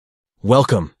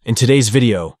Welcome! In today's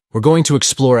video, we're going to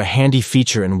explore a handy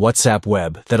feature in WhatsApp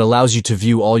Web that allows you to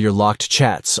view all your locked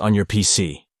chats on your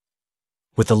PC.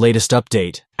 With the latest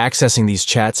update, accessing these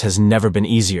chats has never been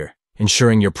easier,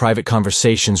 ensuring your private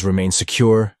conversations remain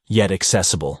secure yet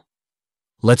accessible.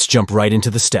 Let's jump right into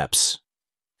the steps.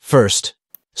 First,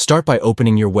 start by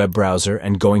opening your web browser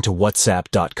and going to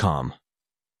whatsapp.com.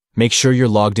 Make sure you're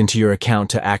logged into your account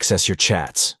to access your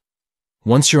chats.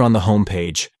 Once you're on the home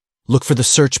page, look for the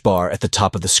search bar at the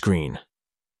top of the screen.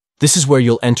 This is where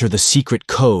you'll enter the secret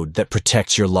code that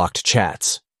protects your locked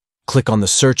chats. Click on the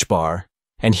search bar,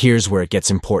 and here's where it gets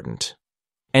important.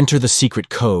 Enter the secret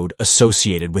code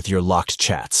associated with your locked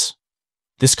chats.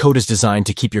 This code is designed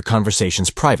to keep your conversations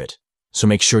private, so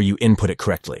make sure you input it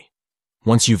correctly.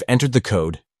 Once you've entered the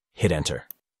code, hit enter.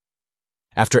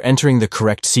 After entering the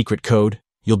correct secret code,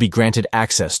 you'll be granted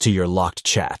access to your locked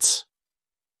chats.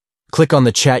 Click on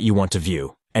the chat you want to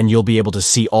view, and you'll be able to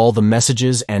see all the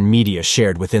messages and media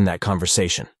shared within that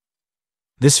conversation.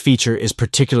 This feature is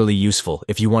particularly useful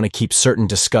if you want to keep certain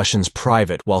discussions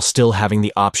private while still having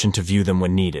the option to view them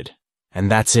when needed. And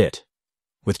that's it.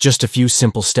 With just a few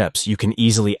simple steps, you can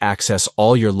easily access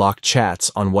all your locked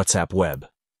chats on WhatsApp Web.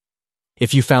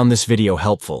 If you found this video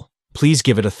helpful, please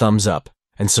give it a thumbs up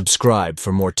and subscribe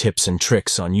for more tips and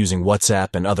tricks on using WhatsApp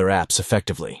and other apps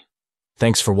effectively.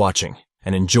 Thanks for watching,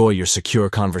 and enjoy your secure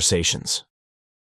conversations.